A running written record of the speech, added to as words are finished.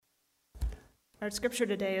Our scripture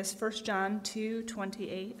today is 1 John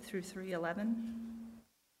 2:28 through 3:11.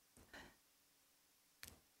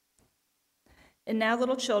 And now,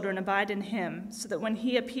 little children, abide in him, so that when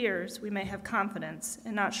he appears, we may have confidence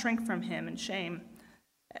and not shrink from him in shame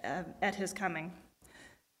at his coming.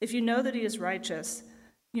 If you know that he is righteous,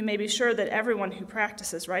 you may be sure that everyone who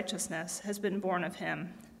practices righteousness has been born of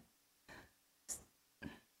him.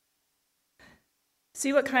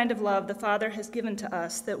 See what kind of love the Father has given to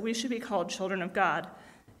us, that we should be called children of God,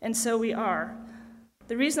 and so we are.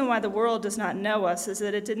 The reason why the world does not know us is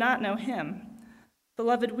that it did not know him.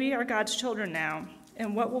 Beloved, we are God's children now,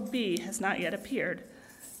 and what will be has not yet appeared.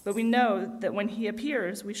 But we know that when he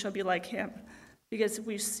appears, we shall be like him, because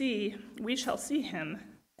we shall see him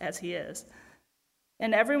as he is.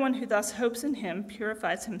 And everyone who thus hopes in him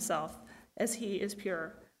purifies himself, as he is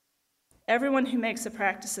pure. Everyone who makes a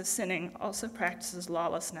practice of sinning also practices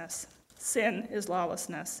lawlessness. Sin is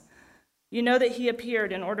lawlessness. You know that he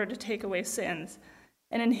appeared in order to take away sins,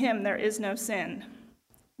 and in him there is no sin.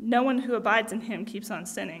 No one who abides in him keeps on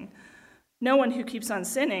sinning. No one who keeps on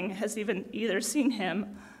sinning has even either seen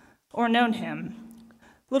him or known him.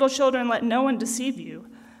 Little children, let no one deceive you.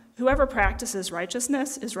 Whoever practices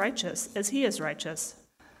righteousness is righteous, as he is righteous.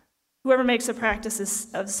 Whoever makes a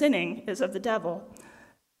practice of sinning is of the devil,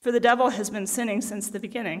 for the devil has been sinning since the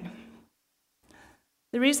beginning.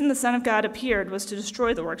 The reason the Son of God appeared was to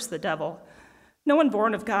destroy the works of the devil. No one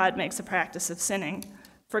born of God makes a practice of sinning,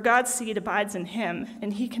 for God's seed abides in him,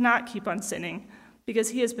 and he cannot keep on sinning, because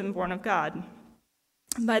he has been born of God.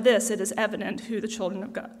 By this it is evident who are the children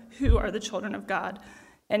of God,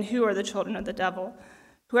 and who are the children of the devil.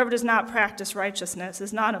 Whoever does not practice righteousness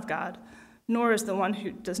is not of God, nor is the one who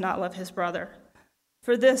does not love his brother.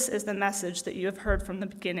 For this is the message that you have heard from the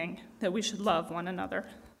beginning, that we should love one another.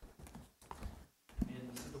 And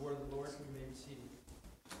this is the word of the Lord. You may be seated.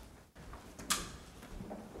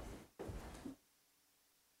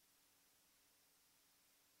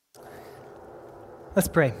 Let's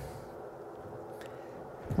pray.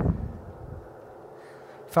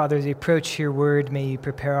 Father, as we approach your word, may you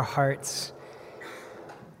prepare our hearts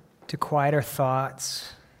to quiet our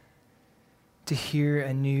thoughts, to hear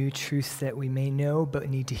a new truth that we may know but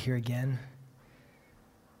need to hear again,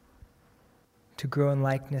 to grow in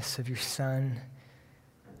likeness of your Son,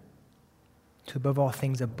 to above all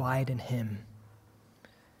things abide in him.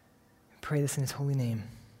 I pray this in his holy name.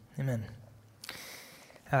 Amen.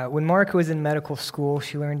 When Mark was in medical school,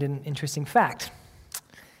 she learned an interesting fact.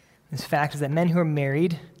 This fact is that men who are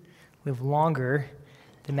married live longer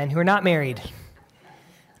than men who are not married.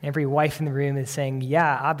 Every wife in the room is saying,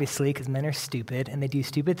 yeah, obviously, because men are stupid, and they do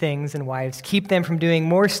stupid things, and wives keep them from doing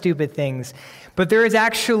more stupid things. But there is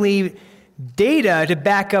actually data to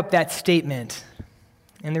back up that statement.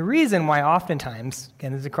 And the reason why oftentimes,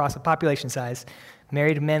 again, this is across the population size,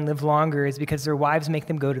 married men live longer is because their wives make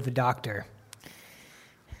them go to the doctor.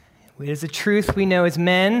 It is a truth we know as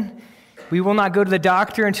men. We will not go to the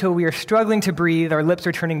doctor until we are struggling to breathe, our lips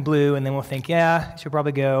are turning blue, and then we'll think, yeah, I should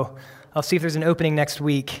probably go. I'll see if there's an opening next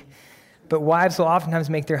week. But wives will oftentimes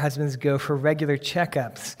make their husbands go for regular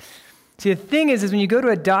checkups. See, the thing is when you go to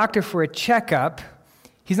a doctor for a checkup,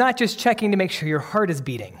 he's not just checking to make sure your heart is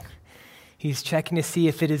beating. He's checking to see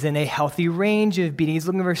if it is in a healthy range of beating. He's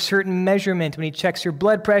looking for a certain measurement. When he checks your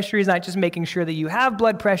blood pressure, he's not just making sure that you have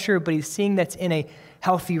blood pressure, but he's seeing that's in a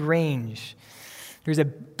healthy range. There's a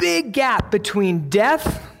big gap between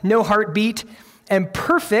death, no heartbeat, and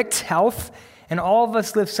perfect health. And all of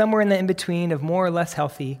us live somewhere in the in-between of more or less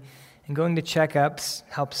healthy. And going to checkups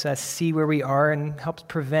helps us see where we are and helps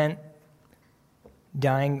prevent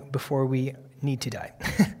dying before we need to die.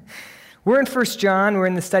 We're in 1 John. We're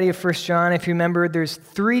in the study of 1 John. If you remember, there's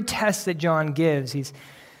 3 tests that John gives. He's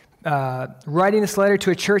writing this letter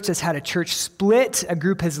to a church that's had a church split. A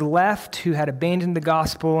group has left who had abandoned the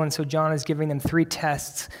gospel. And so John is giving them 3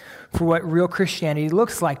 tests for what real Christianity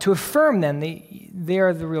looks like, to affirm them. They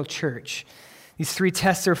are the real church. These 3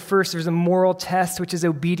 tests are: first, there's a moral test, which is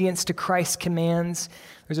obedience to Christ's commands.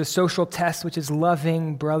 There's a social test, which is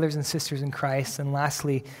loving brothers and sisters in Christ. And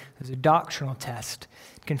lastly, there's a doctrinal test,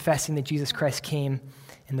 confessing that Jesus Christ came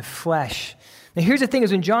in the flesh. Now, here's the thing,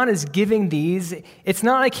 is when John is giving these, it's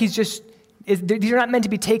not like these are not meant to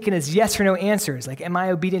be taken as yes or no answers. Like, am I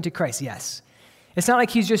obedient to Christ? Yes. It's not like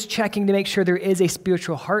he's just checking to make sure there is a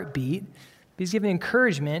spiritual heartbeat, but he's giving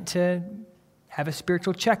encouragement to have a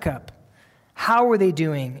spiritual checkup. How are they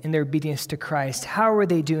doing in their obedience to Christ? How are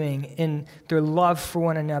they doing in their love for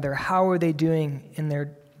one another? How are they doing in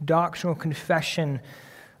their doctrinal confession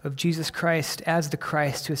of Jesus Christ as the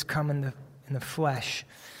Christ who has come in the flesh?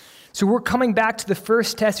 So we're coming back to the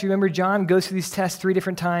first test. Remember, John goes through these tests 3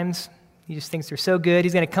 different times. He just thinks they're so good.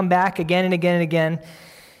 He's going to come back again and again and again.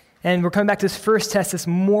 And we're coming back to this first test, this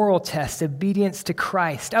moral test, obedience to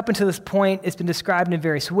Christ. Up until this point, it's been described in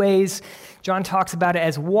various ways. John talks about it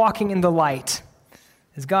as walking in the light,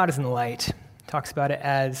 as God is in the light. He talks about it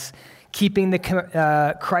as keeping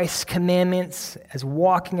Christ's commandments, as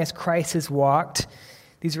walking as Christ has walked.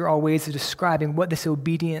 These are all ways of describing what this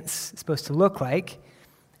obedience is supposed to look like.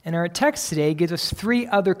 And our text today gives us 3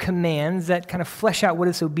 other commands that kind of flesh out what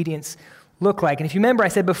this obedience look like. And if you remember, I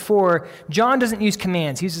said before, John doesn't use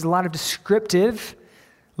commands. He uses a lot of descriptive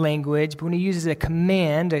language, but when he uses a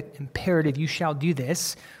command, an imperative, you shall do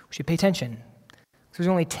this, we should pay attention. So there's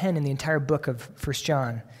only 10 in the entire book of 1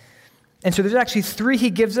 John. And so there's actually 3 he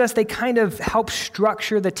gives us. They kind of help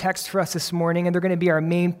structure the text for us this morning, and they're going to be our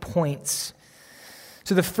main points.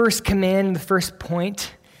 So the first command, the first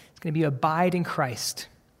point, is going to be abide in Christ.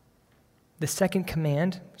 The second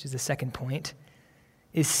command, which is the second point,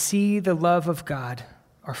 is see the love of God,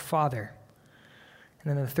 our Father.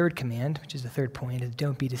 And then the third command, which is the third point, is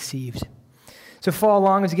don't be deceived. So follow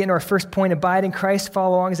along as we get into our first point, abide in Christ.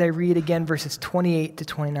 Follow along as I read again verses 28 to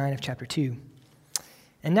 29 of chapter 2.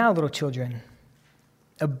 And now, little children,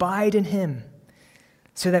 abide in him,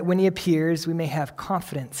 so that when he appears, we may have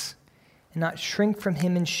confidence and not shrink from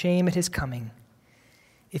him in shame at his coming.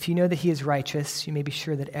 If you know that he is righteous, you may be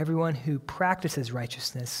sure that everyone who practices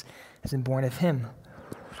righteousness has been born of him.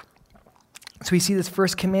 So we see this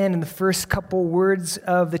first command in the first couple words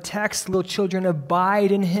of the text, little children,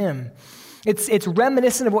 abide in him. It's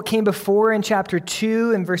reminiscent of what came before in chapter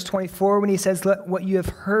 2 and verse 24 when he says, let what you have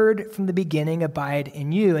heard from the beginning abide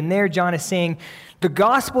in you. And there John is saying, the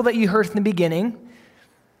gospel that you heard from the beginning,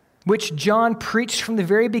 which John preached from the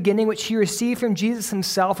very beginning, which he received from Jesus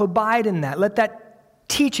himself, abide in that. Let that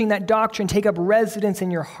teaching, that doctrine take up residence in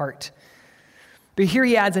your heart. But here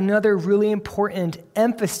he adds another really important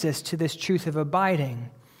emphasis to this truth of abiding,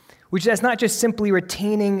 which is not just simply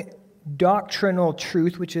retaining doctrinal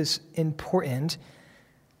truth, which is important,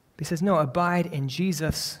 but he says, no, abide in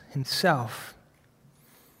Jesus himself.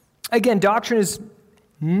 Again, doctrine is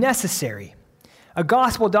necessary. A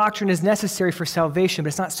gospel doctrine is necessary for salvation, but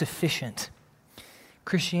it's not sufficient.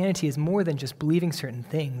 Christianity is more than just believing certain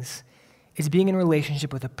things. It's being in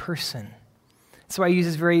relationship with a person. That's why I use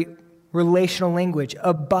this very relational language,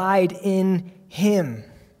 abide in him.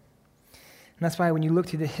 And that's why when you look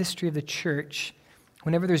through the history of the church,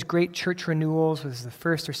 whenever there's great church renewals, whether it's the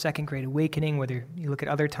first or second Great Awakening, whether you look at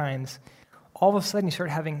other times, all of a sudden you start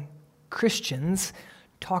having Christians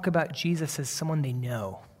talk about Jesus as someone they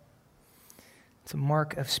know. It's a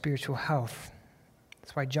mark of spiritual health.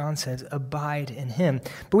 That's why John says, abide in him.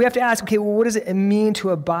 But we have to ask, okay, well, what does it mean to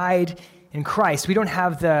abide in Christ? We don't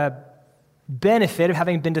have the benefit of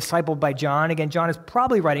having been discipled by John. Again, John is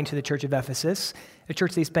probably writing to the church of Ephesus, a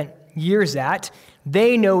church they spent years at.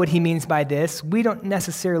 They know what he means by this. We don't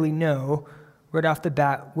necessarily know right off the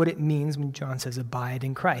bat what it means when John says abide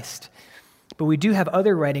in Christ. But we do have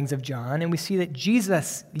other writings of John, and we see that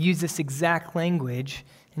Jesus used this exact language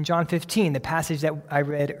in John 15, the passage that I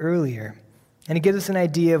read earlier. And it gives us an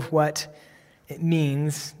idea of what it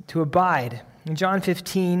means to abide. In John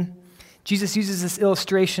 15, Jesus uses this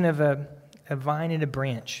illustration of a vine and a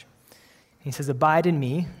branch. He says, abide in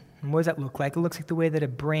me. And what does that look like? It looks like the way that a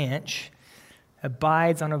branch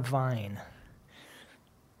abides on a vine.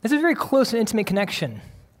 This is a very close and intimate connection.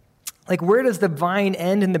 Like, where does the vine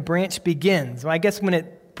end and the branch begins? Well, I guess when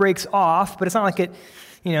it breaks off, but it's not like it,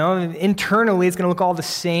 internally it's going to look all the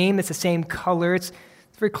same. It's the same color. It's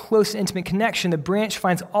a very close and intimate connection. The branch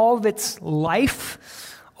finds all of its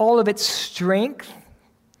life, all of its strength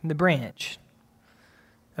in the branch.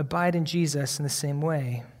 Abide in Jesus in the same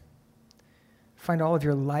way. Find all of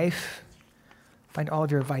your life, find all of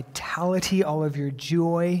your vitality, all of your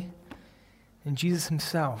joy in Jesus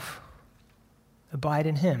himself. Abide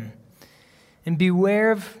in him. And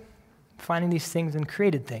beware of finding these things in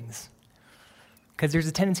created things. Because there's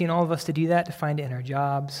a tendency in all of us to do that, to find it in our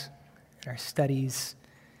jobs, in our studies,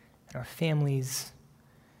 in our families.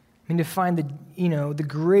 To find the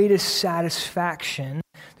greatest satisfaction.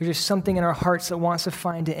 There's just something in our hearts that wants to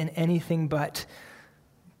find it in anything but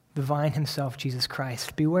the vine himself, Jesus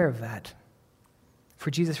Christ. Beware of that. For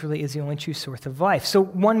Jesus really is the only true source of life. So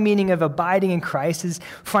one meaning of abiding in Christ is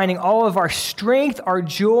finding all of our strength, our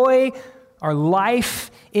joy, our life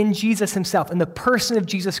in Jesus himself, in the person of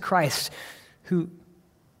Jesus Christ, who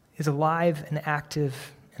is alive and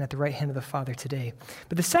active and at the right hand of the Father today.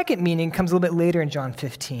 But the second meaning comes a little bit later in John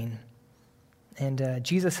 15. And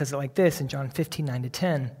Jesus says it like this in John 15,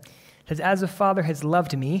 9-10. It says, as the Father has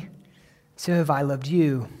loved me, so have I loved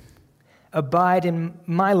you. Abide in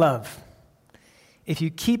my love. if you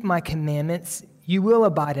keep my commandments, you will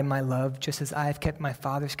abide in my love, just as I have kept my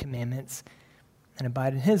Father's commandments and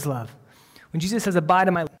abide in his love. When Jesus says abide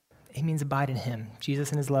in my love, he means abide in him. Jesus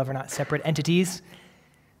and his love are not separate entities.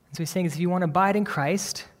 And so he's saying is if you want to abide in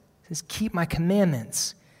Christ, he says, keep my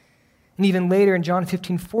commandments. And even later in John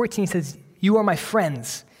 15:14, he says, you are my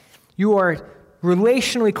friends. You are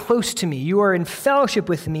relationally close to me. You are in fellowship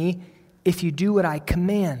with me if you do what I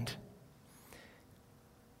command.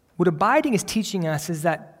 What abiding is teaching us is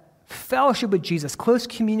that fellowship with Jesus, close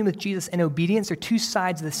communion with Jesus, and obedience are two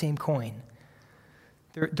sides of the same coin.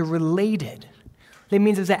 They're related. That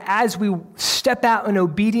means is that as we step out in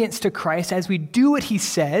obedience to Christ, as we do what he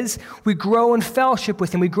says, we grow in fellowship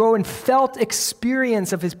with him. We grow in felt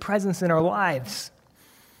experience of his presence in our lives.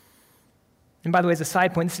 And by the way, as a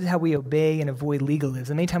side point, this is how we obey and avoid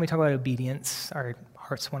legalism. Anytime we talk about obedience, our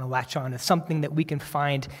hearts want to latch on to something that we can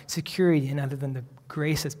find security in other than the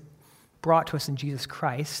grace that's brought to us in Jesus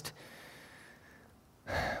Christ.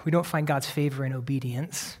 We don't find God's favor in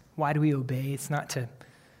obedience. Why do we obey? It's not to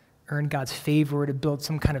earn God's favor or to build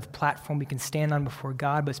some kind of platform we can stand on before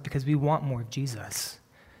God, but it's because we want more of Jesus.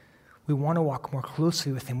 We want to walk more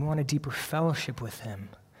closely with him. We want a deeper fellowship with him.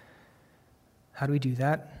 How do we do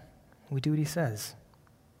that? We do what he says.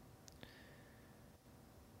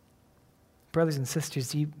 Brothers and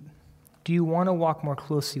sisters, do you want to walk more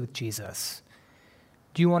closely with Jesus?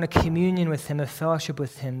 Do you want a communion with him, a fellowship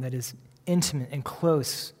with him that is intimate and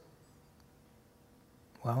close?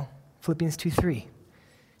 Well, Philippians 2:3.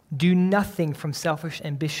 Do nothing from selfish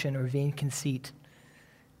ambition or vain conceit,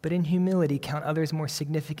 but in humility count others more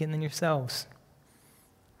significant than yourselves.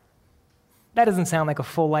 That doesn't sound like a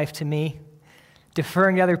full life to me.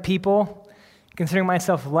 Deferring to other people, considering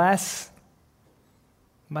myself less.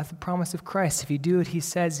 But the promise of Christ, if you do what he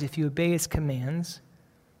says, if you obey his commands,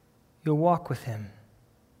 you'll walk with him.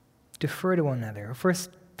 Defer to one another. 1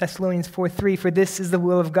 Thessalonians 4:3, for this is the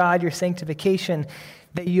will of God, your sanctification,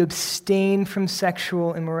 that you abstain from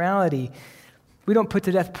sexual immorality. We don't put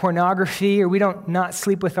to death pornography, or we don't not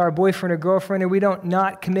sleep with our boyfriend or girlfriend, or we don't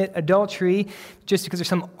not commit adultery just because there's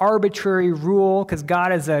some arbitrary rule because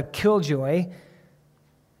God is a killjoy.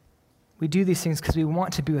 We do these things because we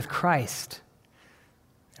want to be with Christ.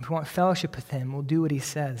 If we want fellowship with him, we'll do what he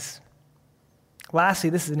says. Lastly,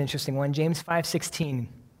 this is an interesting one, James 5:16.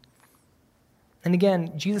 And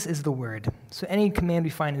again, Jesus is the Word. So any command we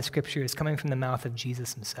find in Scripture is coming from the mouth of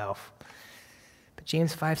Jesus himself. But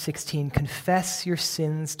James 5:16, confess your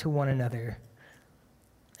sins to one another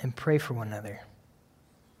and pray for one another.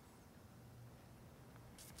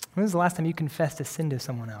 When was the last time you confessed a sin to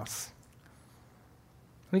someone else?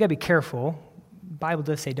 We got to be careful. The Bible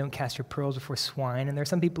does say don't cast your pearls before swine, and there are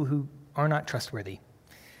some people who are not trustworthy.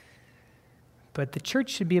 But the church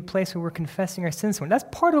should be a place where we're confessing our sins. That's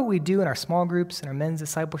part of what we do in our small groups, in our men's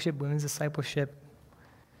discipleship, women's discipleship.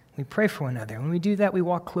 We pray for one another. When we do that, we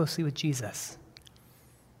walk closely with Jesus.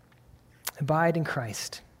 Abide in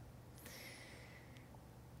Christ.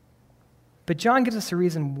 But John gives us a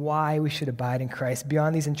reason why we should abide in Christ,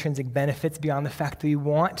 beyond these intrinsic benefits, beyond the fact that we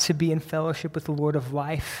want to be in fellowship with the Lord of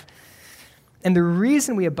life. And the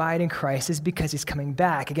reason we abide in Christ is because he's coming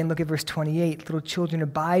back. Again, look at verse 28. Little children,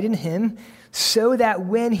 abide in him so that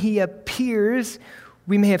when he appears,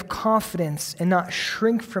 we may have confidence and not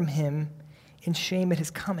shrink from him in shame at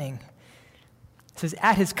his coming. It says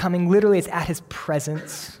at his coming. Literally, it's at his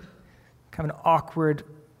presence. Kind of an awkward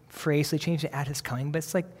phrase, so they changed it at his coming. But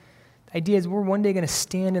it's like, the idea is we're one day going to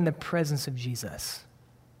stand in the presence of Jesus.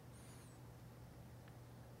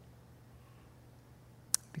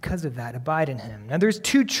 Because of that, abide in him. Now, there's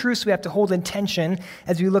two truths we have to hold in tension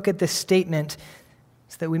as we look at this statement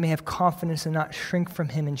so that we may have confidence and not shrink from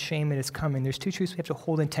him in shame at his coming. There's two truths we have to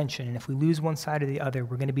hold in tension, and if we lose one side or the other,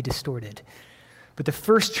 we're going to be distorted. But the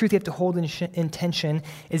first truth you have to hold in tension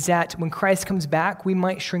is that when Christ comes back, we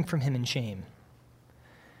might shrink from him in shame.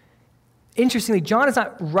 Interestingly, John is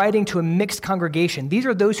not writing to a mixed congregation. These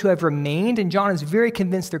are those who have remained, and John is very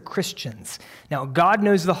convinced they're Christians. Now, God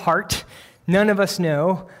knows the heart. None of us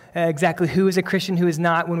know exactly who is a Christian, who is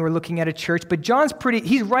not when we're looking at a church, but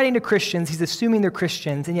he's writing to Christians, he's assuming they're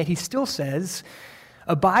Christians, and yet he still says,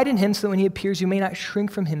 abide in him so that when he appears, you may not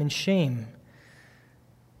shrink from him in shame.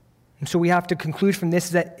 And so we have to conclude from this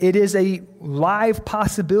that it is a live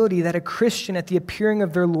possibility that a Christian at the appearing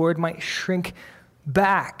of their Lord might shrink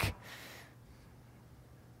back.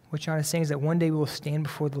 What John is saying is that one day we will stand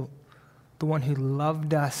before the one who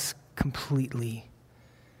loved us completely,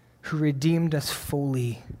 who redeemed us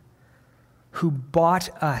fully, who bought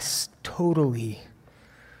us totally,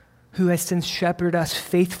 who has since shepherded us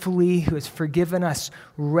faithfully, who has forgiven us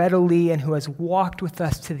readily, and who has walked with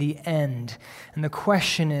us to the end. And the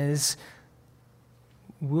question is,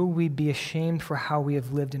 will we be ashamed for how we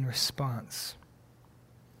have lived in response?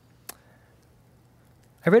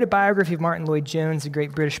 I read a biography of Martin Lloyd-Jones, a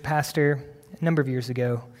great British pastor, a number of years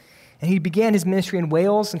ago. And he began his ministry in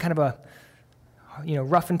Wales in kind of a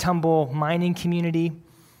rough and tumble mining community.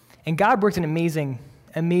 And God worked an amazing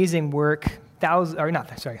work.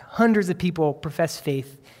 Hundreds of people professed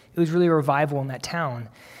faith. It was really a revival in that town.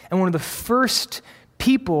 And one of the first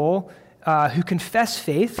people who confessed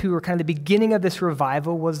faith, who were kind of the beginning of this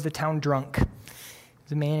revival, was the town drunk. He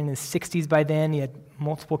was a man in his 60s by then. He had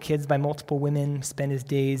multiple kids by multiple women, spent his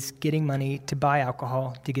days getting money to buy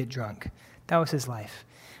alcohol to get drunk. That was his life.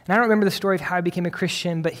 And I don't remember the story of how he became a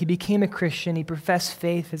Christian, but he became a Christian. He professed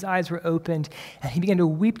faith. His eyes were opened, and he began to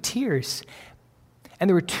weep tears. And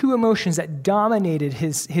there were two emotions that dominated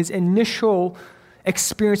his initial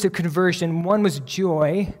experience of conversion. One was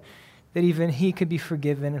joy, that even he could be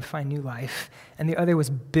forgiven and find new life. And the other was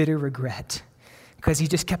bitter regret, because he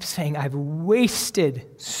just kept saying, I've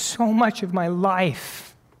wasted so much of my life.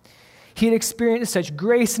 He had experienced such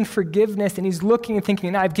grace and forgiveness, and he's looking and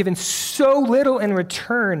thinking, I've given so little in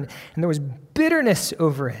return. And there was bitterness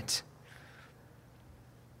over it.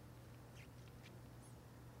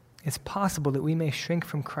 It's possible that we may shrink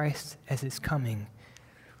from Christ as his coming,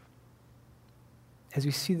 as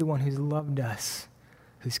we see the one who's loved us,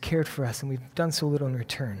 who's cared for us, and we've done so little in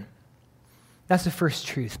return. That's the first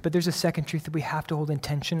truth. But there's a second truth that we have to hold in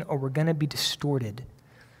tension, or we're going to be distorted.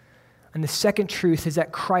 And the second truth is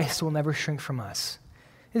that Christ will never shrink from us.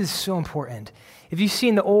 This is so important. If you've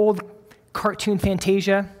seen the old cartoon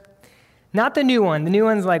Fantasia, not the new one. The new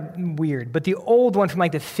one's like weird, but the old one from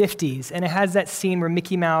like the 50s, and it has that scene where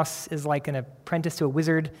Mickey Mouse is like an apprentice to a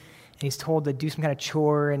wizard, and he's told to do some kind of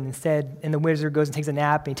chore, and the wizard goes and takes a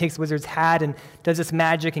nap, and he takes the wizard's hat and does this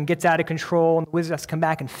magic and gets out of control, and the wizard has to come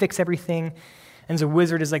back and fix everything. And the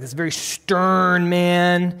wizard is like this very stern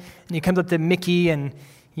man, and he comes up to Mickey, and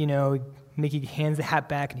Mickey hands the hat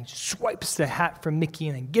back, and he swipes the hat from Mickey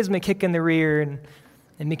and then gives him a kick in the rear, and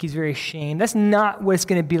Mickey's very ashamed. That's not what it's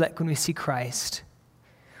going to be like when we see Christ.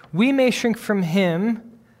 We may shrink from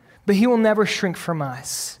him, but he will never shrink from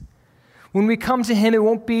us. When we come to him, he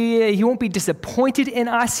won't be disappointed in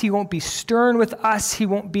us. He won't be stern with us. He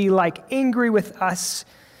won't be angry with us.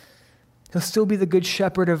 He'll still be the good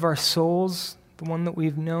shepherd of our souls, the one that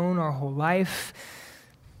we've known our whole life.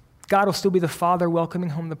 God will still be the father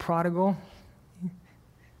welcoming home the prodigal. In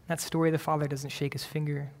that story, the father doesn't shake his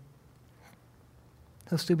finger.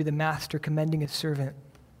 He'll still be the master commending his servant.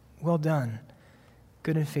 Well done,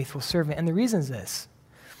 good and faithful servant. And the reason is this.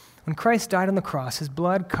 When Christ died on the cross, his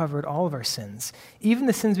blood covered all of our sins, even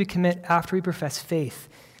the sins we commit after we profess faith,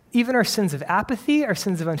 even our sins of apathy, our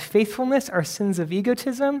sins of unfaithfulness, our sins of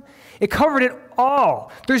egotism. It covered it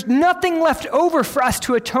all. There's nothing left over for us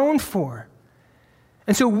to atone for.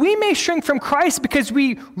 And so we may shrink from Christ because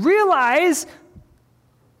we realize,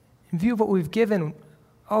 in view of what we've given,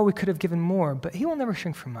 we could have given more, but he will never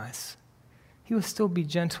shrink from us. He will still be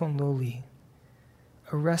gentle and lowly,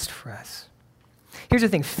 a rest for us. Here's the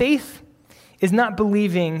thing. Faith is not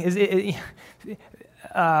believing,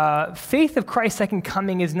 faith of Christ's second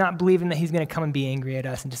coming is not believing that he's going to come and be angry at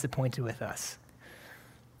us and disappointed with us.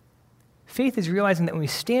 Faith is realizing that when we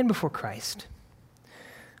stand before Christ,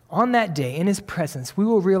 on that day, in his presence, we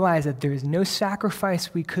will realize that there is no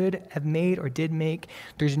sacrifice we could have made or did make.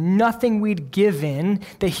 There's nothing we'd given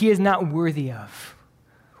that he is not worthy of.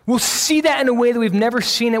 We'll see that in a way that we've never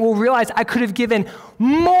seen it. We'll realize I could have given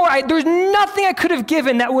more. There's nothing I could have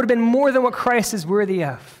given that would have been more than what Christ is worthy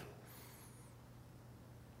of.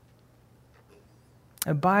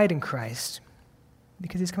 Abide in Christ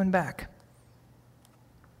because he's coming back.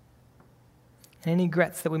 And any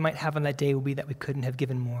regrets that we might have on that day will be that we couldn't have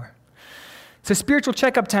given more. So spiritual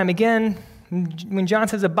checkup time. Again, when John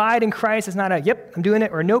says abide in Christ, it's not a, yep, I'm doing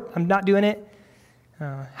it, or nope, I'm not doing it.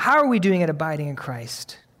 How are we doing at abiding in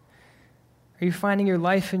Christ? Are you finding your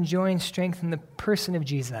life and joy and strength in the person of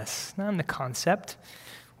Jesus? Not in the concept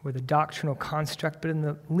or the doctrinal construct, but in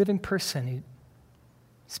the living person who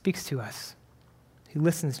speaks to us, who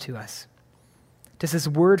listens to us. Does his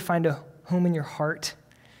word find a home in your heart?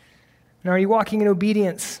 And are you walking in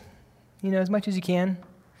obedience, as much as you can?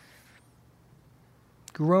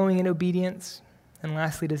 Growing in obedience? And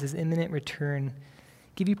lastly, does his imminent return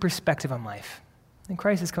give you perspective on life? And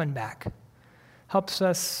Christ is coming back. Helps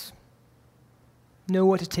us know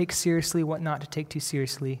what to take seriously, what not to take too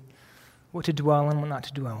seriously, what to dwell on, what not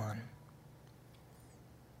to dwell on.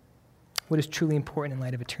 What is truly important in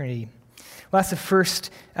light of eternity. Well, that's the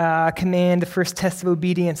first command, the first test of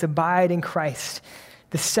obedience, abide in Christ.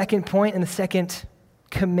 The second point and the second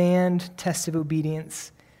command, test of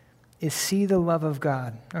obedience, is see the love of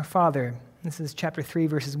God, our Father. This is chapter 3,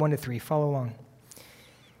 verses 1 to 3. Follow along.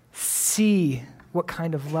 See what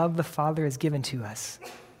kind of love the Father has given to us,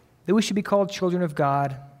 that we should be called children of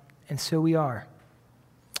God, and so we are.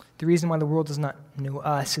 The reason why the world does not know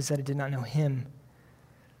us is that it did not know him.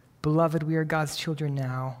 Beloved, we are God's children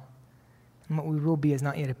now, and what we will be has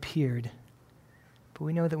not yet appeared. But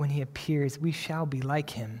we know that when he appears, we shall be like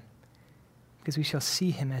him, because we shall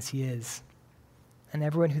see him as he is. And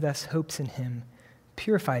everyone who thus hopes in him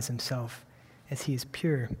purifies himself as he is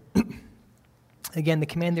pure. Again, the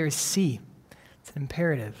command there is see. It's an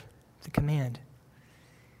imperative. It's a command.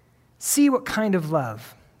 See what kind of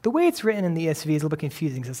love. The way it's written in the ESV is a little bit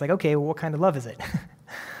confusing, because it's like, okay, well, what kind of love is it?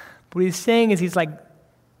 But what he's saying is he's like,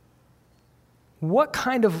 what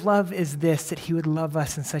kind of love is this that he would love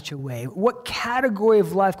us in such a way? What category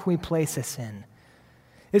of love can we place this in?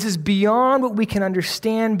 This is beyond what we can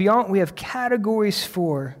understand, beyond what we have categories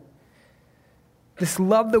for. This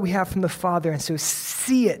love that we have from the Father, and so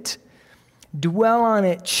see it, dwell on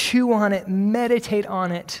it, chew on it, meditate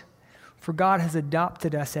on it, for God has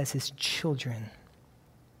adopted us as his children.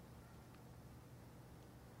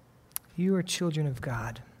 You are children of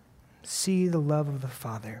God. See the love of the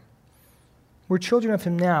Father. We're children of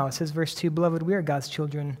him now. It says, verse 2, beloved, we are God's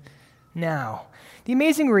children now. The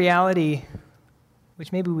amazing reality,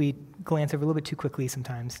 which maybe we glance over a little bit too quickly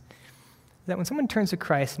sometimes, is that when someone turns to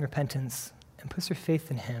Christ in repentance and puts their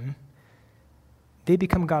faith in him, they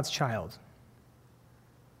become God's child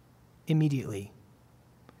immediately.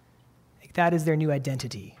 Like that is their new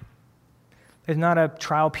identity. There's not a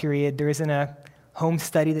trial period. There isn't a home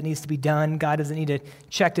study that needs to be done. God doesn't need to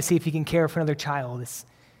check to see if he can care for another child. It's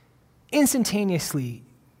instantaneously,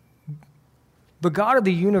 the God of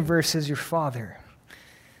the universe is your Father.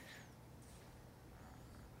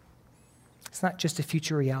 It's not just a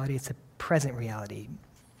future reality, it's a present reality.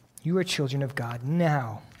 You are children of God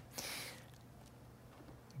now.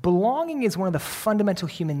 Belonging is one of the fundamental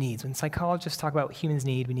human needs. When psychologists talk about what humans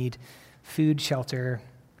need, we need food, shelter.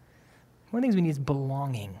 One of the things we need is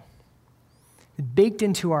belonging. It's baked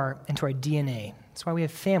into our DNA. That's why we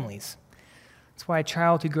have families. That's why a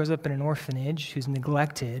child who grows up in an orphanage, who's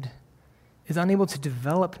neglected, is unable to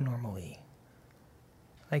develop normally.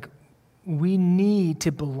 Like, we need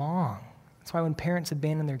to belong. That's why when parents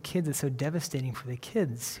abandon their kids, it's so devastating for the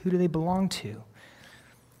kids. Who do they belong to?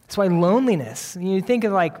 That's why loneliness, you think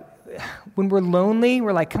of like, when we're lonely,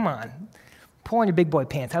 we're like, come on, pull on your big boy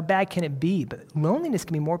pants. How bad can it be? But loneliness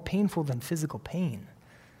can be more painful than physical pain.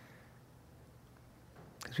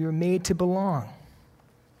 Because we were made to belong.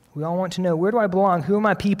 We all want to know, where do I belong? Who are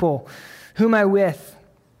my people? Who am I with?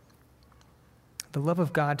 The love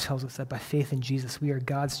of God tells us that by faith in Jesus, we are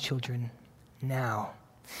God's children now.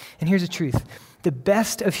 And here's the truth. The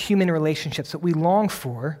best of human relationships that we long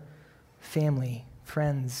for, family,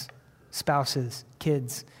 friends, spouses,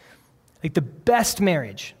 kids, like the best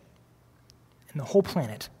marriage in the whole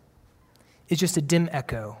planet is just a dim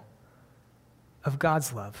echo of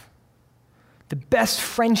God's love. The best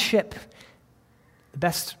friendship, the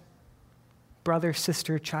best brother,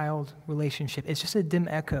 sister, child relationship is just a dim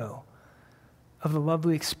echo of the love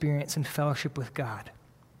we experience in fellowship with God.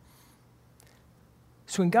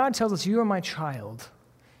 So when God tells us, you are my child,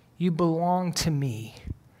 you belong to me.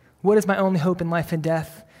 What is my only hope in life and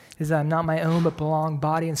death? Is that I'm not my own, but belong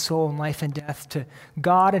body and soul in life and death to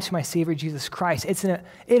God and to my Savior, Jesus Christ. It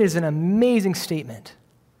is an amazing statement.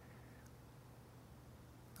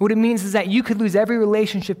 What it means is that you could lose every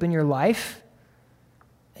relationship in your life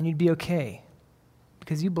and you'd be okay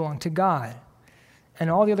because you belong to God. And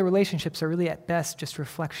all the other relationships are really at best just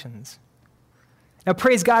reflections. Now,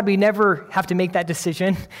 praise God, we never have to make that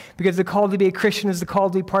decision because the call to be a Christian is the call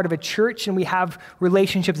to be part of a church, and we have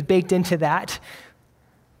relationships baked into that.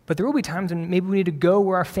 But there will be times when maybe we need to go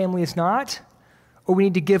where our family is not, or we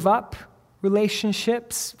need to give up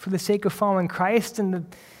relationships for the sake of following Christ, and the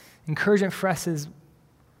encouragement for us is,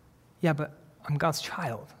 yeah, but I'm God's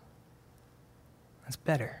child. That's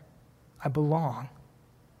better. I belong.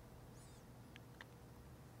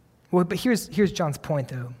 Well, but here's John's point,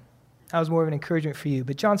 though. That was more of an encouragement for you.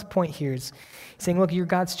 But John's point here is saying, look, you're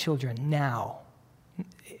God's children now.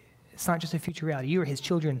 It's not just a future reality. You are his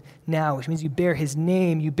children now, which means you bear his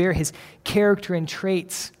name, you bear his character and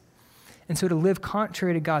traits. And so to live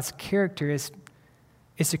contrary to God's character is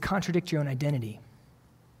to contradict your own identity.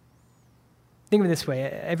 Think of it this way.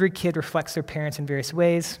 Every kid reflects their parents in various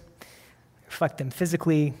ways. Reflect them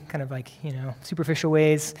physically, kind of like, superficial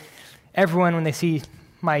ways. Everyone, when they see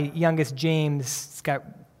my youngest, James, has got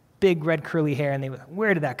big red curly hair, and they were,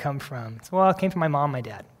 where did that come from? So, well, it came from my mom, my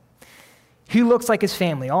dad. He looks like his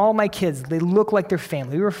family. All my kids, they look like their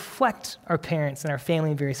family. We reflect our parents and our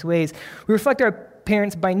family in various ways. We reflect our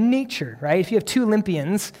parents by nature, right? If you have two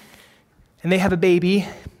Olympians and they have a baby,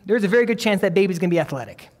 there's a very good chance that baby's going to be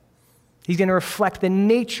athletic. He's going to reflect the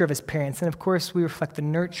nature of his parents. And of course, we reflect the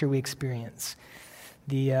nurture we experience,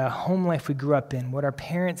 the home life we grew up in, what our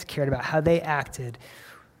parents cared about, how they acted.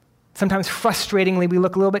 Sometimes frustratingly, we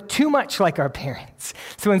look a little bit too much like our parents.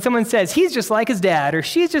 So when someone says, he's just like his dad, or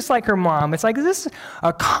she's just like her mom, it's like, is this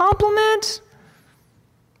a compliment?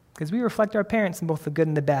 Because we reflect our parents in both the good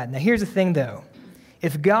and the bad. Now here's the thing though.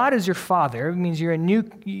 If God is your father, it means you're a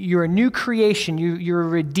new creation, you're a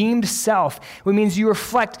redeemed self. It means you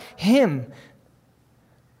reflect him.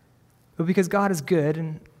 But because God is good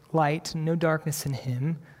and light and no darkness in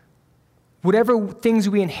him, whatever things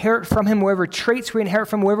we inherit from him, whatever traits we inherit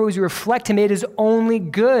from, whatever ways we reflect him, it is only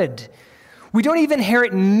good. We don't even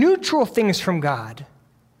inherit neutral things from God.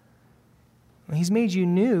 When he's made you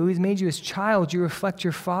new, he's made you his child, you reflect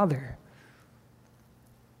your father.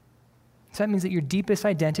 So that means that your deepest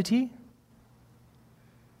identity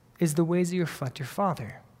is the ways that you reflect your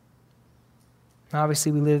father. Now,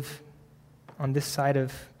 obviously, we live on this side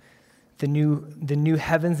of the new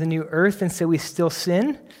heavens, the new earth, and so we still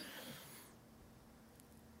sin.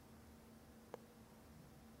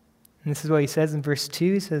 And this is what he says in verse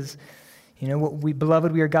 2. He says,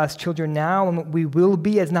 beloved, we are God's children now, and what we will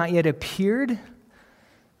be has not yet appeared.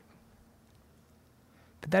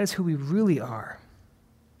 But that is who we really are.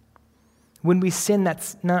 When we sin,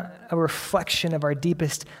 that's not a reflection of our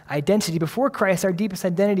deepest identity. Before Christ, our deepest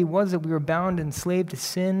identity was that we were bound and enslaved to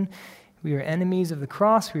sin. We were enemies of the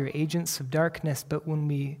cross. We were agents of darkness. But when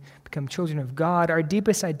we become children of God, our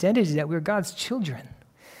deepest identity is that we're God's children.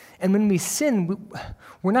 And when we sin,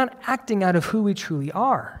 we're not acting out of who we truly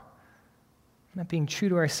are. Not being true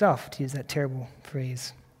to ourselves, to use that terrible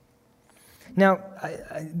phrase. Now,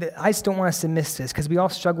 I just don't want us to miss this, because we all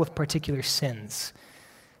struggle with particular sins.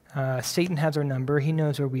 Satan has our number. He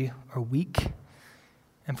knows where we are weak.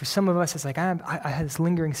 And for some of us, it's like, I had this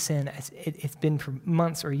lingering sin. It's been for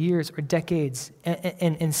months or years or decades.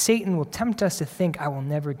 And Satan will tempt us to think, I will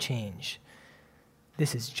never change.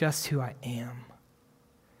 This is just who I am.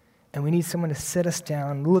 And we need someone to sit us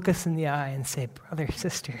down, look us in the eye, and say, brother,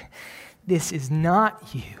 sister, this is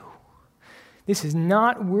not you. This is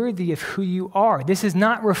not worthy of who you are. This is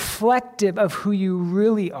not reflective of who you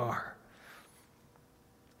really are.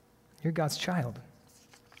 You're God's child.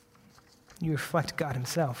 You reflect God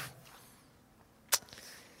himself.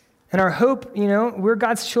 And our hope, we're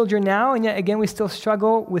God's children now, and yet again we still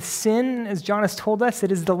struggle with sin. As John has told us,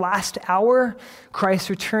 it is the last hour. Christ's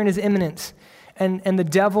return is imminent. And the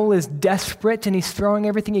devil is desperate, and he's throwing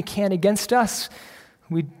everything he can against us.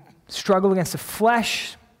 We struggle against the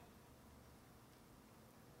flesh.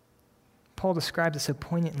 Paul describes it so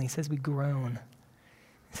poignantly. He says we groan.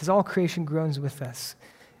 He says all creation groans with us.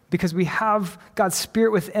 Because we have God's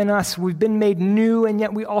Spirit within us, we've been made new, and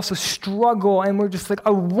yet we also struggle, and we're just like, I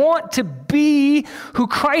want to be who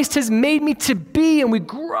Christ has made me to be, and we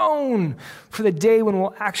groan for the day when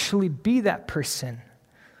we'll actually be that person.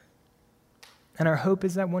 And our hope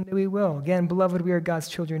is that one day we will. Again, beloved, we are God's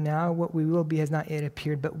children now. What we will be has not yet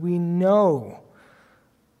appeared, but we know.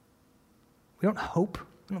 We don't hope,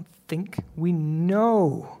 we don't think, we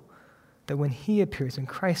know that when he appears, when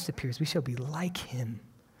Christ appears, we shall be like him.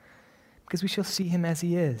 Because we shall see him as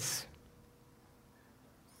he is.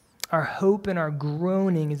 Our hope and our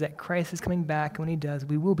groaning is that Christ is coming back, and when he does,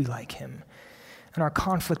 we will be like him. And our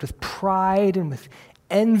conflict with pride and with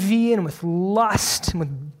envy and with lust and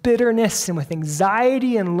with bitterness and with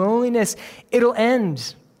anxiety and loneliness, it'll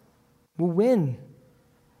end. We'll win.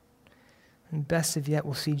 And best of yet,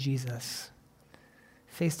 we'll see Jesus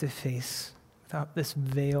face to face without this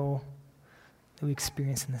veil that we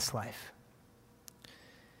experience in this life.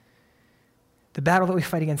 The battle that we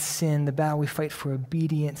fight against sin, the battle we fight for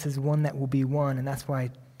obedience is one that will be won. And that's why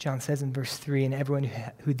John says in verse 3, and everyone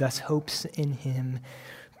who thus hopes in him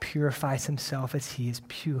purifies himself as he is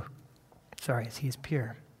pure. As he is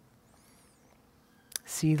pure.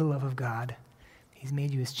 See the love of God. He's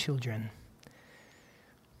made you his children.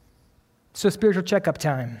 So spiritual checkup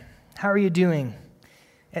time. How are you doing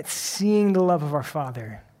at seeing the love of our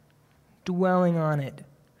Father, dwelling on it,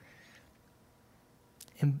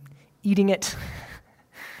 and eating it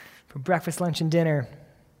for breakfast, lunch, and dinner,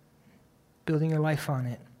 building your life on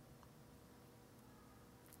it?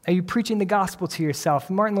 Are you preaching the gospel to yourself?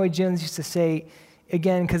 Martin Lloyd-Jones used to say,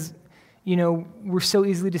 again, because, we're so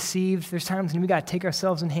easily deceived, there's times when we got to take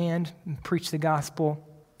ourselves in hand and preach the gospel.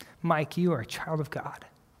 Mike, you are a child of God.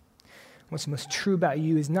 What's most true about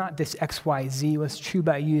you is not this X, Y, Z. What's true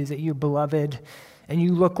about you is that you're beloved and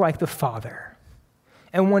you look like the Father.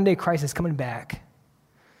 And one day Christ is coming back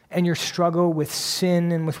and your struggle with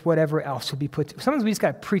sin and with whatever else will be put to. Sometimes we just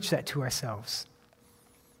got to preach that to ourselves.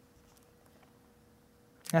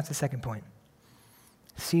 That's the second point.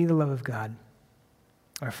 See the love of God,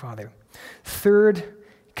 our Father. Third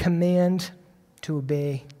command to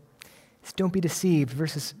obey is don't be deceived.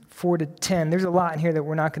 Verses 4 to 10. There's a lot in here that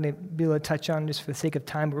we're not going to be able to touch on just for the sake of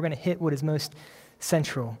time, but we're going to hit what is most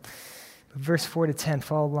central. Verse 4 to 10,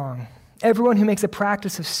 follow along. Everyone who makes a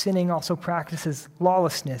practice of sinning also practices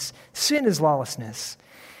lawlessness. Sin is lawlessness.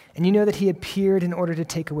 And you know that he appeared in order to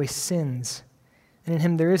take away sins, and in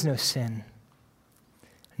him there is no sin.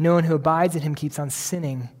 No one who abides in him keeps on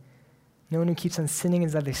sinning. No one who keeps on sinning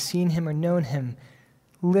has either seen him or known him.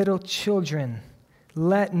 Little children,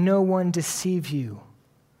 let no one deceive you.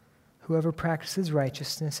 Whoever practices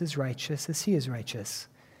righteousness is righteous as he is righteous.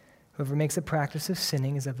 Whoever makes a practice of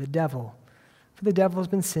sinning is of the devil, for the devil has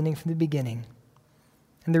been sinning from the beginning.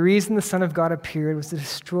 And the reason the Son of God appeared was to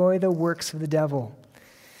destroy the works of the devil.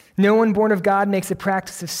 No one born of God makes a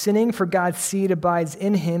practice of sinning, for God's seed abides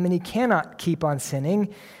in him, and he cannot keep on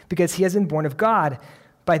sinning because he has been born of God.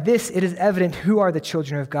 By this it is evident who are the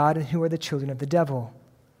children of God and who are the children of the devil.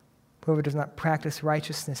 Whoever does not practice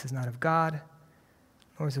righteousness is not of God,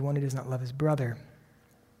 nor is the one who does not love his brother.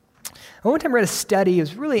 I one time read a study, it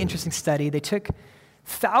was a really interesting study. They took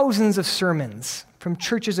thousands of sermons from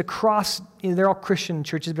churches across, they're all Christian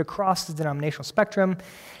churches, but across the denominational spectrum,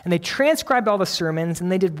 and they transcribed all the sermons,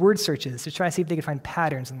 and they did word searches to try to see if they could find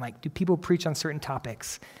patterns, and do people preach on certain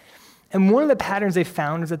topics? And one of the patterns they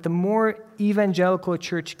found is that the more evangelical a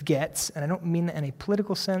church gets, and I don't mean that in a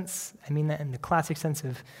political sense, I mean that in the classic sense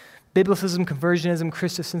of biblicism, conversionism,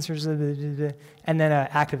 Christocentrism, and then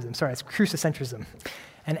activism. Sorry, it's Christocentrism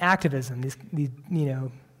and activism.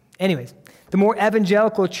 Anyways, the more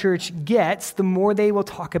evangelical a church gets, the more they will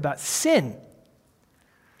talk about sin.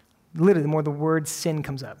 Literally, the more the word sin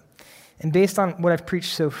comes up. And based on what I've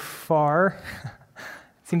preached so far, it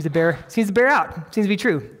seems to bear out. Seems to be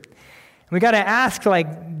true. And we got to ask,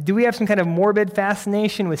 do we have some kind of morbid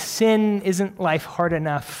fascination with sin? Isn't life hard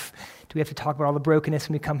enough? Do we have to talk about all the brokenness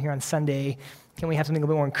when we come here on Sunday? Can we have something a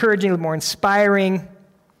little bit more encouraging, a little more inspiring?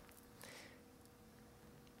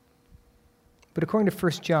 But according to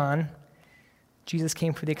 1 John, Jesus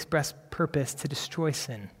came for the express purpose to destroy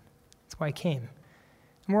sin. That's why he came.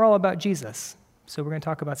 And we're all about Jesus, so we're going to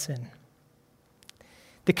talk about sin.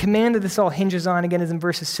 The command that this all hinges on, again, is in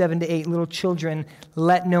verses 7 to 8. Little children,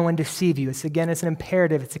 let no one deceive you. It's an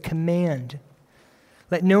imperative. It's a command.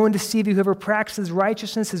 Let no one deceive you. Whoever practices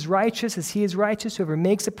righteousness is righteous as he is righteous. Whoever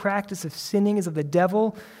makes a practice of sinning is of the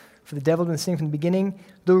devil, for the devil has been sinning from the beginning.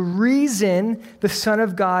 The reason the Son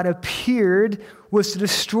of God appeared was to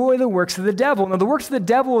destroy the works of the devil. Now, the works of the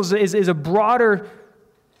devil is a broader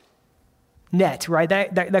net, right?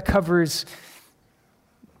 That covers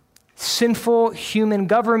sinful human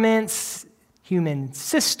governments, human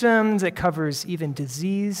systems. It covers even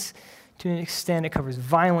disease to an extent. It covers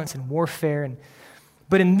violence and warfare.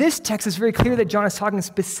 But in this text, it's very clear that John is talking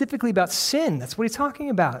specifically about sin. That's what he's talking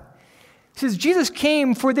about. He says, Jesus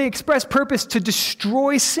came for the express purpose to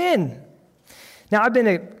destroy sin. Now, I've been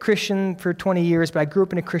a Christian for 20 years, but I grew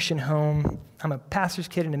up in a Christian home. I'm a pastor's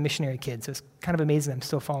kid and a missionary kid, so it's kind of amazing I'm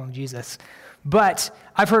still following Jesus. But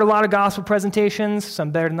I've heard a lot of gospel presentations,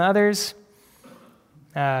 some better than others.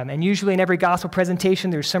 And usually in every gospel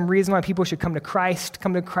presentation, there's some reason why people should come to Christ.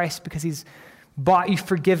 Come to Christ because he's bought you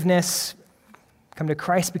forgiveness. Come to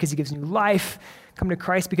Christ because he gives you life. Come to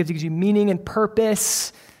Christ because he gives you meaning and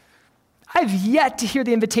purpose. I've yet to hear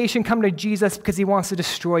the invitation, come to Jesus because he wants to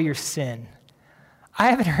destroy your sin. I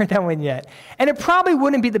haven't heard that one yet. And it probably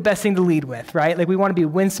wouldn't be the best thing to lead with, right? We want to be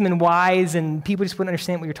winsome and wise, and people just wouldn't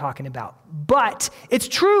understand what you're talking about. But it's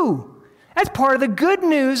true. That's part of the good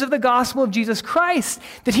news of the gospel of Jesus Christ,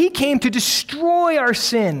 that he came to destroy our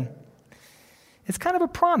sin. It's kind of a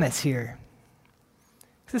promise here.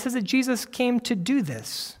 It says that Jesus came to do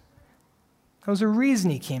this. That was a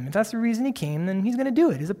reason he came. If that's the reason he came, then he's going to do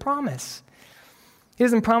it. It's a promise. He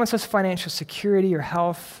doesn't promise us financial security or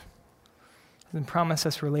health. He doesn't promise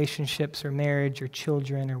us relationships or marriage or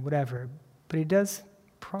children or whatever. But he does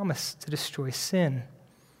promise to destroy sin.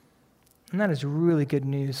 And that is really good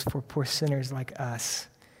news for poor sinners like us.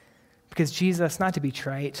 Because Jesus, not to be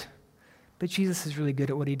trite, but Jesus is really good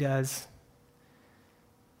at what he does.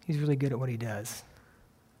 He's really good at what he does.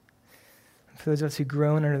 For those of us who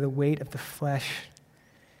groan under the weight of the flesh,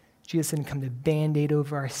 Jesus didn't come to Band-Aid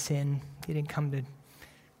over our sin. He didn't come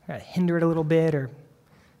to hinder it a little bit or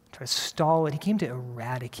try to stall it. He came to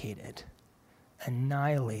eradicate it,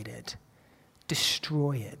 annihilate it,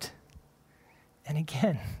 destroy it. And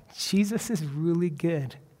again, Jesus is really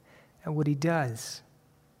good at what he does.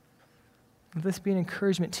 Let this be an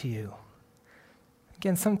encouragement to you.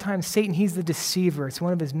 Again, sometimes Satan, he's the deceiver. It's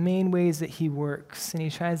one of his main ways that he works. And he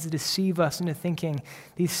tries to deceive us into thinking,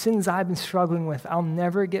 these sins I've been struggling with, I'll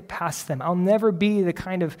never get past them. I'll never be the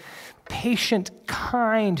kind of patient,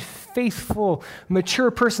 kind, faithful, mature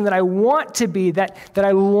person that I want to be, that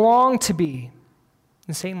I long to be.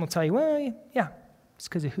 And Satan will tell you, well, yeah, it's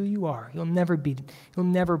because of who you are. You'll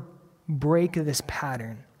never break this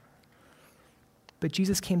pattern. But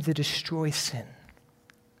Jesus came to destroy sin.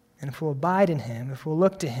 And if we'll abide in him, if we'll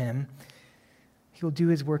look to him, he'll do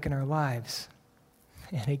his work in our lives.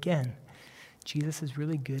 And again, Jesus is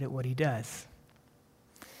really good at what he does.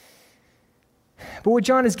 But what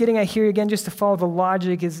John is getting at here, again, just to follow the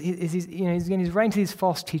logic, is he's writing to these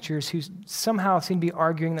false teachers who somehow seem to be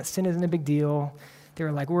arguing that sin isn't a big deal.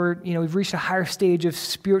 They're like, we've reached a higher stage of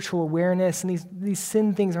spiritual awareness, and these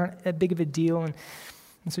sin things aren't that big of a deal. And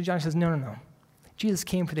so John says, no. Jesus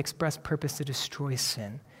came for the express purpose to destroy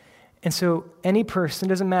sin. And so any person,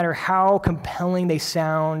 doesn't matter how compelling they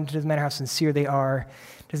sound, doesn't matter how sincere they are,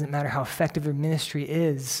 doesn't matter how effective their ministry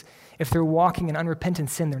is, if they're walking in unrepentant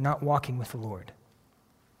sin, they're not walking with the Lord.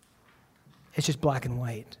 It's just black and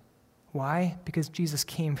white. Why? Because Jesus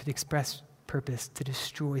came for the express purpose to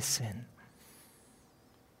destroy sin.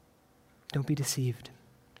 Don't be deceived.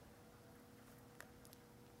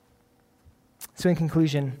 So in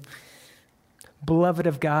conclusion, beloved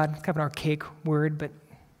of God, kind of an archaic word, but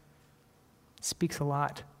speaks a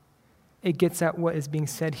lot. It gets at what is being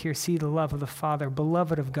said here. See the love of the Father.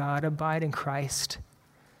 Beloved of God, abide in Christ.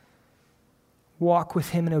 Walk with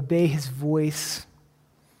him and obey his voice.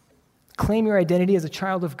 Claim your identity as a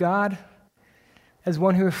child of God, as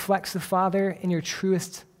one who reflects the Father in your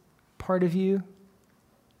truest part of you.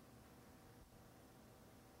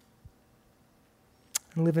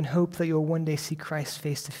 And live in hope that you'll one day see Christ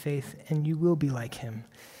face to face, and you will be like him.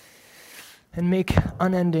 And make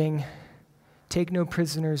unending, take no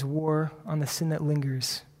prisoners war on the sin that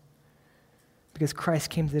lingers, because Christ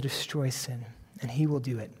came to destroy sin, and he will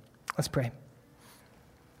do it. Let's pray.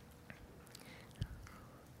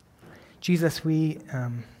 Jesus, we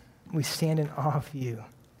stand in awe of you,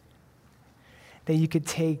 that you could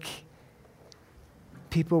take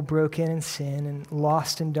people broken in sin and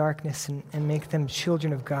lost in darkness and make them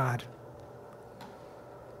children of God.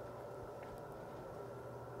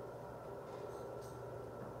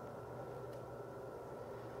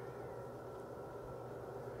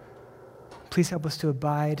 Please help us to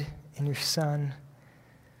abide in your Son.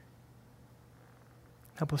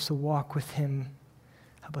 Help us to walk with him.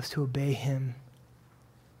 Help us to obey him.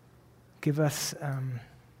 Give us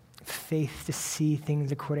faith to see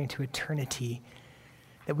things according to eternity,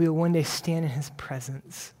 that we will one day stand in his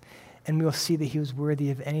presence and we will see that he was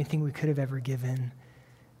worthy of anything we could have ever given,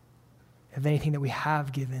 of anything that we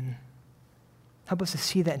have given. Help us to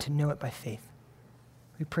see that and to know it by faith.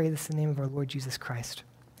 We pray this in the name of our Lord Jesus Christ.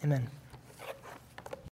 Amen.